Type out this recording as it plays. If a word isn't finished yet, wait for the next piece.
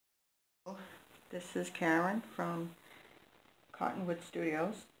This is Karen from Cottonwood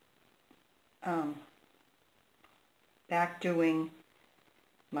Studios. Back doing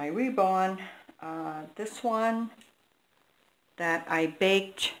my Reborn. This one that I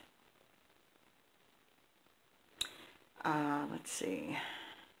baked, let's see,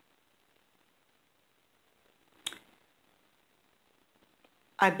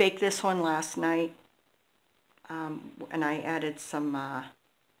 I baked this one last night, and I added some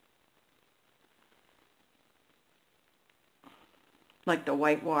like the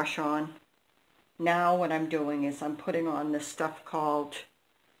whitewash on. Now what I'm doing is I'm putting on this stuff called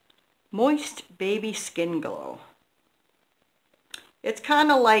Moist Baby Skin Glow. It's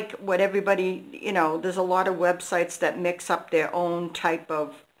kind of like what everybody, you know, there's a lot of websites that mix up their own type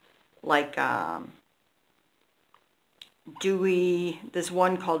of, like, dewy, there's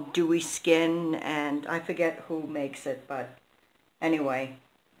one called Dewy Skin, and I forget who makes it, but anyway,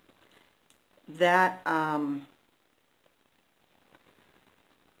 that,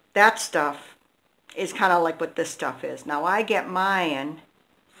 that stuff is kind of like what this stuff is. Now I get mine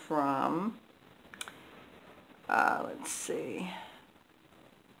from, let's see,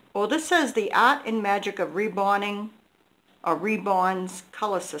 well, this says the Art and Magic of Reborning, or Reborn's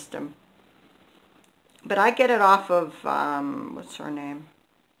color system, but I get it off of, what's her name,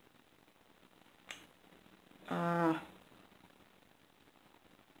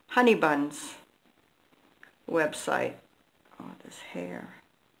 Honey Bun's website. Oh, this hair.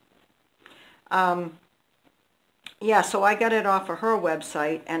 Yeah, so I got it off of her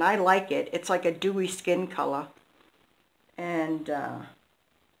website, and I like it. It's like a dewy skin color, and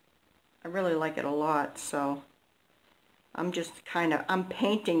I really like it a lot. So I'm just kind of, I'm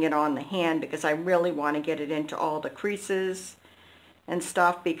painting it on the hand because I really want to get it into all the creases and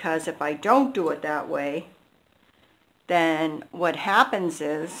stuff, because if I don't do it that way, then what happens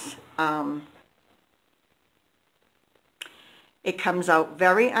is it comes out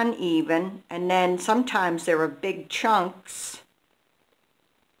very uneven, and then sometimes there are big chunks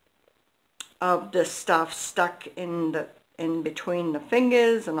of the stuff stuck in between the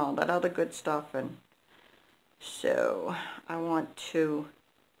fingers and all that other good stuff. And so I want to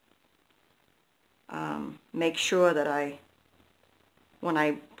make sure that when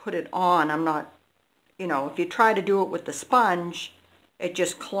I put it on, I'm not, you know, if you try to do it with the sponge, it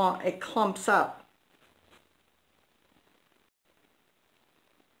just clumps up.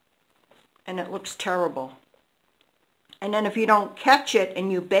 And it looks terrible. And then if you don't catch it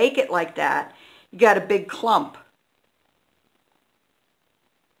and you bake it like that, you got a big clump.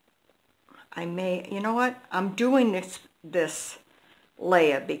 I may, you know what? I'm doing this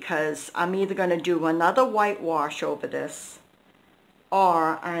layer because I'm either going to do another whitewash over this,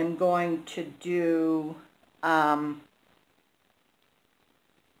 or I'm going to do, what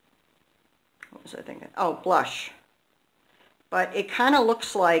was I thinking? Oh, blush. But it kind of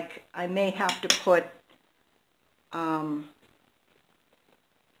looks like I may have to put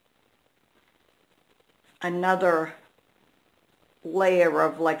another layer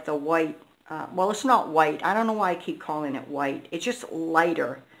of like the white. Well, it's not white. I don't know why I keep calling it white. It's just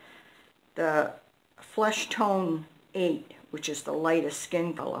lighter. The Flesh Tone 8, which is the lightest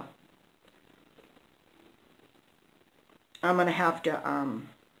skin color. I'm going to have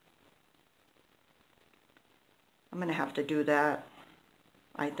to do that,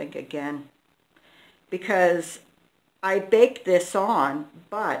 I think, again, because I baked this on,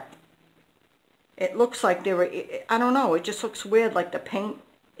 but it looks like I don't know, it just looks weird, like the paint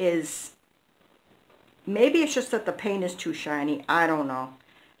is, maybe it's just that the paint is too shiny, I don't know,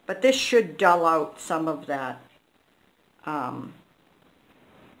 but this should dull out some of that, oh,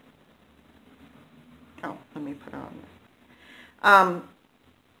 let me put on,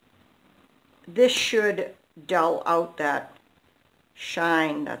 this should dull out that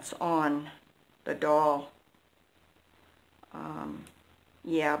shine that's on the doll.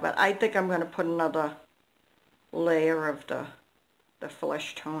 Yeah, but I think I'm going to put another layer of the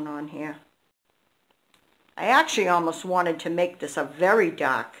flesh tone on here. I actually almost wanted to make this a very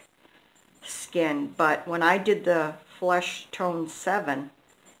dark skin, but when I did the Flesh Tone 7,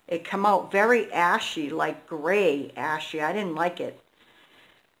 it came out very ashy, like gray ashy. I didn't like it.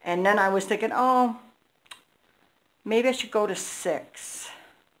 And then I was thinking, oh, maybe I should go to 6.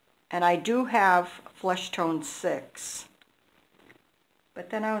 And I do have Flesh Tone 6. But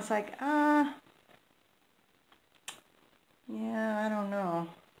then I was like, yeah, I don't know.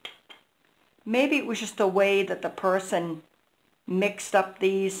 Maybe it was just the way that the person mixed up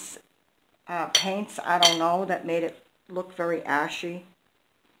these paints, I don't know, that made it look very ashy.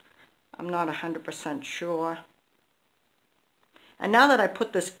 I'm not 100% sure. And now that I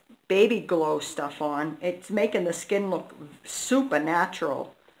put this baby glow stuff on. It's making the skin look super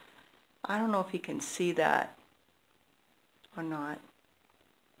natural. I don't know if you can see that or not.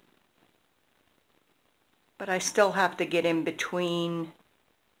 But I still have to get in between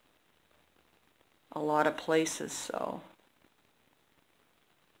a lot of places, so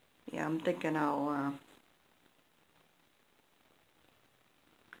yeah, I'm thinking I'll,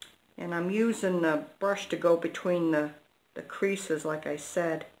 and I'm using the brush to go between the creases, like I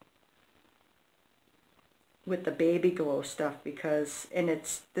said, with the baby glow stuff, because, and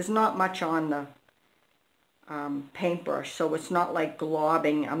there's not much on the paintbrush, so it's not like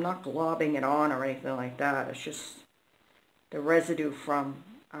globbing. I'm not globbing it on or anything like that. It's just the residue from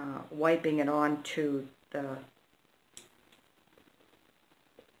wiping it onto the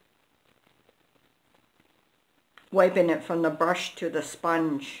wiping it from the brush to the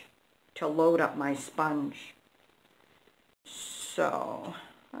sponge to load up my sponge. So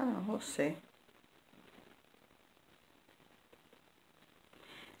I don't know, we'll see.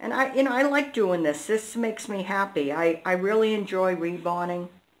 And I like doing this. This makes me happy. I really enjoy rebonding.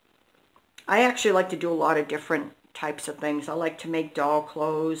 I actually like to do a lot of different types of things. I like to make doll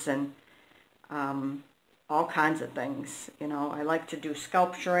clothes and all kinds of things. You know, I like to do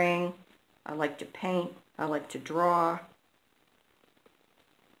sculpturing. I like to paint. I like to draw.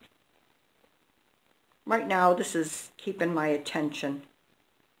 Right now, this is keeping my attention,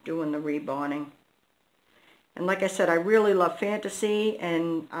 doing the rebonding. And like I said, I really love fantasy,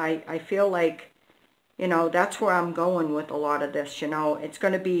 and I feel like, you know, that's where I'm going with a lot of this, you know. It's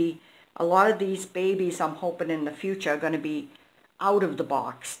going to be, a lot of these babies I'm hoping in the future are going to be out of the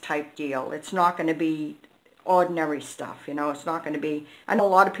box type deal. It's not going to be ordinary stuff, you know. It's not going to be, I know a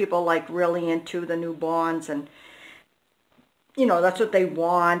lot of people like really into the newborns, and, you know, that's what they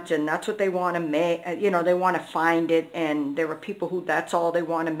want, and that's what they want to make, you know, they want to find it, and there are people who that's all they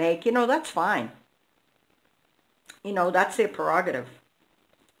want to make, you know, that's fine. You know, that's their prerogative.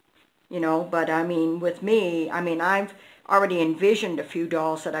 You know, but I mean, with me, I mean, I've already envisioned a few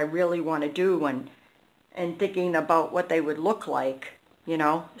dolls that I really want to do, and thinking about what they would look like, you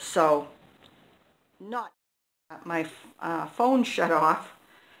know. So, not my phone shut off,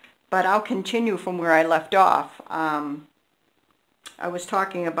 but I'll continue from where I left off. I was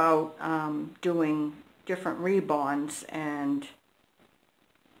talking about doing different rebonds, and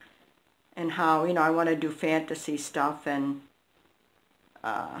how, you know, I want to do fantasy stuff, and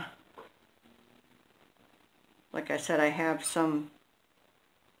like I said, I have some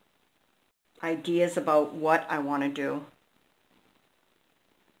ideas about what I want to do.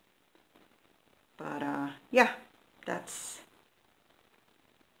 But yeah, that's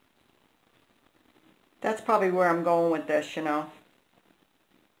probably where I'm going with this, you know.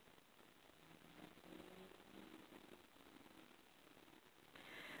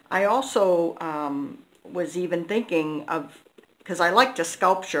 I also was even thinking of, because I like to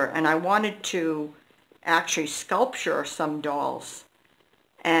sculpture, and I wanted to actually sculpture some dolls,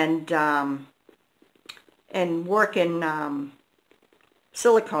 and work in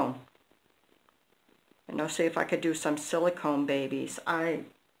silicone. You know, see if I could do some silicone babies. I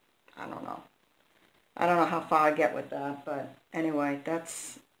don't know. I don't know how far I get with that, but anyway,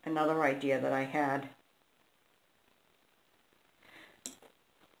 that's another idea that I had.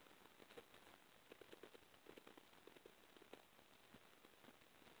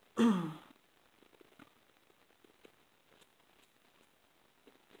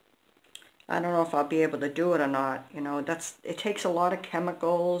 I don't know if I'll be able to do it or not. You know, it takes a lot of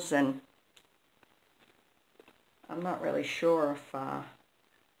chemicals, and I'm not really sure if I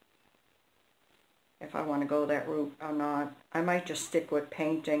want to go that route or not. I might just stick with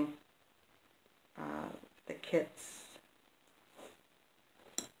painting the kits.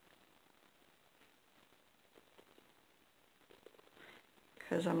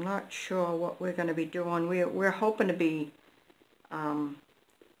 Because I'm not sure what we're going to be doing. We're hoping to be,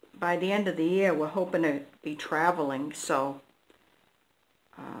 by the end of the year, we're hoping to be traveling, so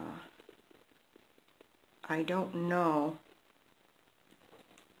I don't know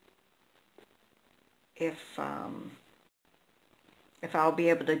if I'll be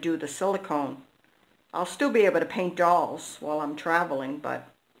able to do the silicone. I'll still be able to paint dolls while I'm traveling, but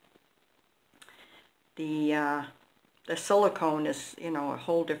the silicone is, you know, a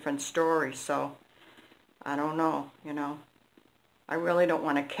whole different story, so I don't know, you know. I really don't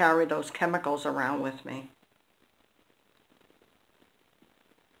want to carry those chemicals around with me.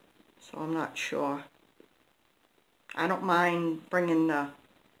 So I'm not sure. I don't mind bringing the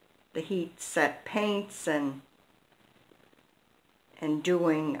heat set paints and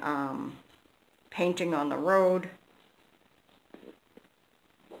doing painting on the road.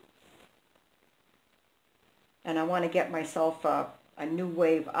 And I want to get myself a new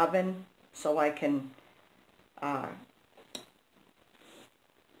wave oven so I can,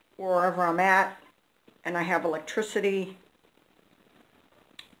 wherever I'm at and I have electricity,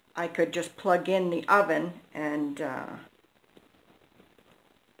 I could just plug in the oven and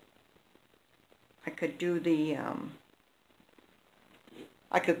I could do the,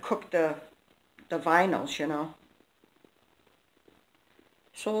 I could cook the vinyls, you know.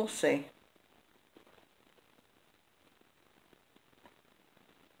 So we'll see.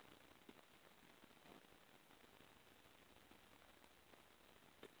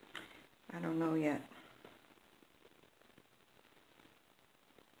 I don't know yet.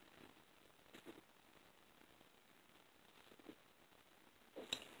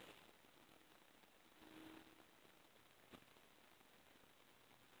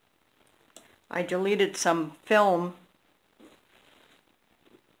 I deleted some film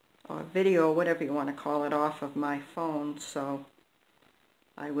or video, whatever you want to call it, off of my phone, so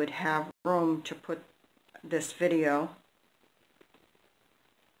I would have room to put this video.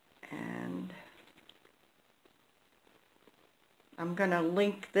 And I'm going to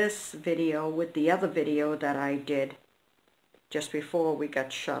link this video with the other video that I did just before we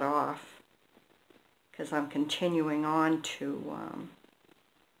got shut off, because I'm continuing on to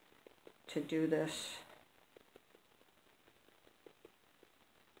do this.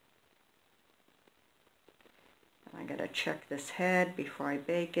 I gotta check this head before I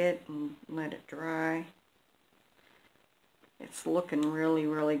bake it and let it dry. It's looking really,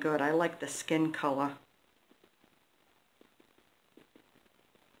 really good. I like the skin color.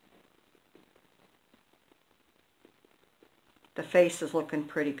 The face is looking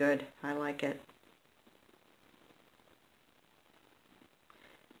pretty good. I like it.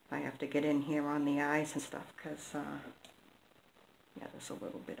 I have to get in here on the eyes and stuff because, yeah, there's a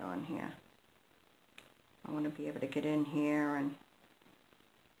little bit on here. I want to be able to get in here and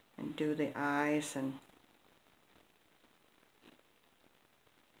do the eyes and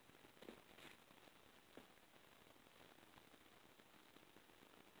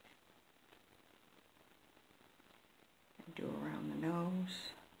do around the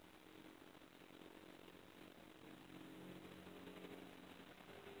nose.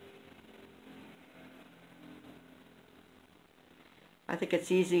 I think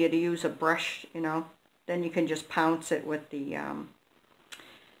it's easier to use a brush, you know. Then you can just pounce it with the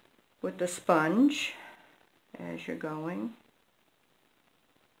sponge as you're going.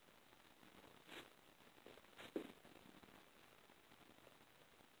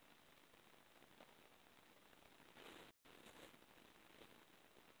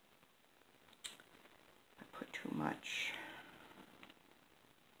 I put too much.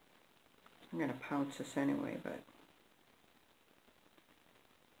 I'm going to pounce this anyway, but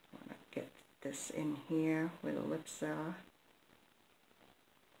I want to get this in here where the lips are.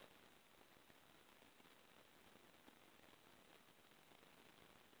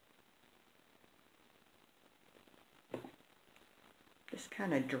 This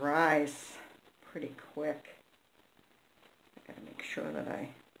kind of dries pretty quick. I gotta make sure that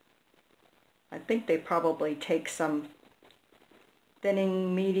I think they probably take some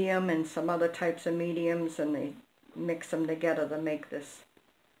thinning medium and some other types of mediums and they mix them together to make this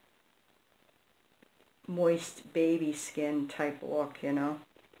moist baby skin type look, you know.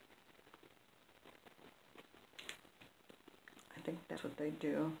 I think that's what they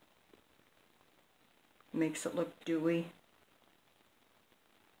do. Makes it look dewy.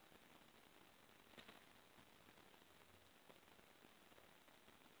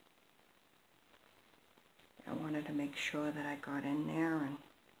 I wanted to make sure that I got in there and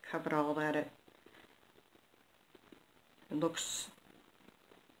covered all that. It looks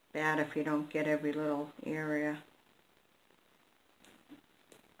bad if you don't get every little area.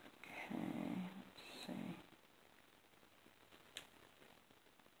 Okay, let's see.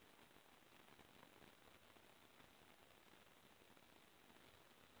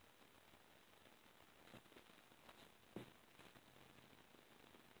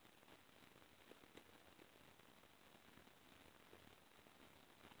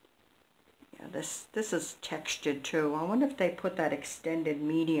 This is textured too. I wonder if they put that extended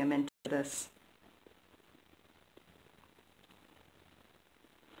medium into this.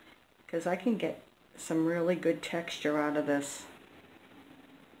 Because I can get some really good texture out of this.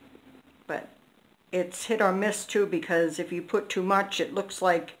 But it's hit or miss too, because if you put too much, it looks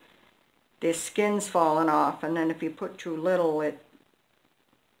like their skin's falling off. And then if you put too little, it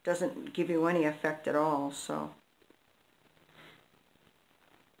doesn't give you any effect at all. So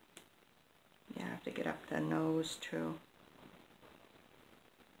yeah, I have to get up the nose too.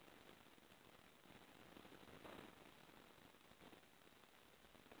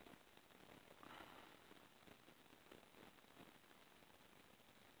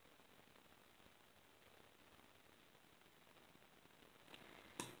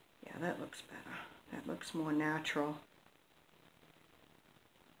 that looks better. That looks more natural.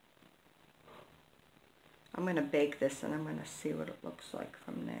 I'm going to bake this and I'm going to see what it looks like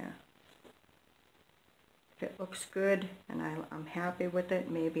from there. If it looks good and I'm happy with it,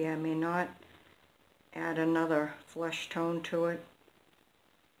 maybe I may not add another flesh tone to it.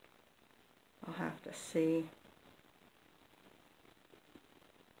 I'll have to see.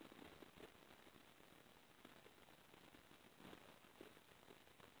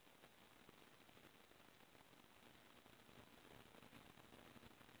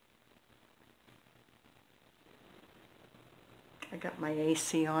 I got my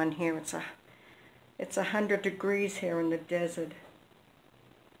AC on here. It's 100 degrees here in the desert.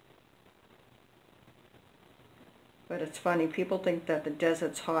 But it's funny, people think that the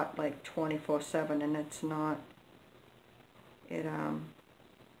desert's hot like 24/7 and it's not.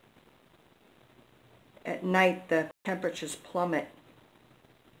 At night the temperatures plummet.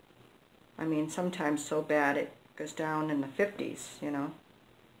 I mean, sometimes so bad it goes down in the 50s, you know,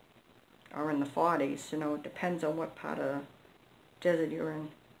 or in the 40s, you know. It depends on what part of the desert you're in.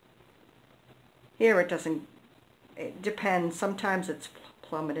 Here it doesn't, it depends. Sometimes it's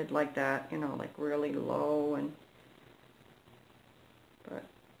plummeted like that, you know, like really low, and but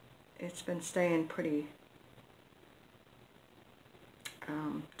it's been staying pretty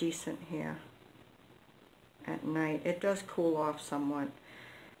decent here at night. It does cool off somewhat.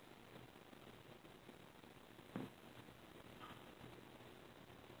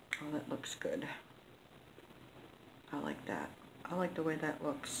 Oh, that looks good. I like that. I like the way that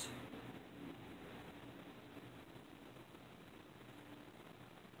looks.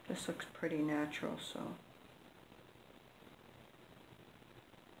 This looks pretty natural, so.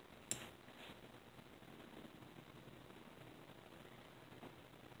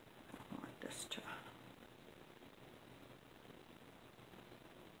 I want this to.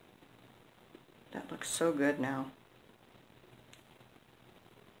 That looks so good now.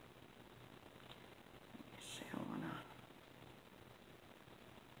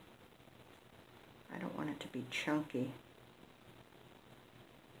 I don't want it to be chunky.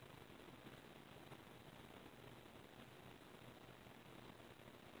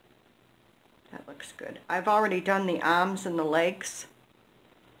 That looks good. I've already done the arms and the legs,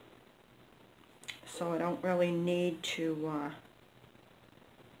 so I don't really need to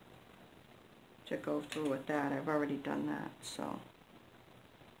go through with that. I've already done that. So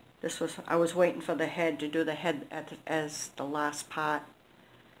this was, I was waiting for the head, to do the head as the last part.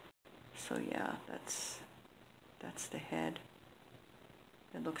 So yeah, that's the head.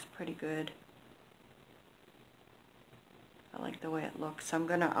 It looks pretty good. I like the way it looks. I'm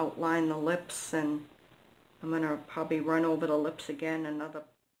going to outline the lips, and I'm going to probably run over the lips again another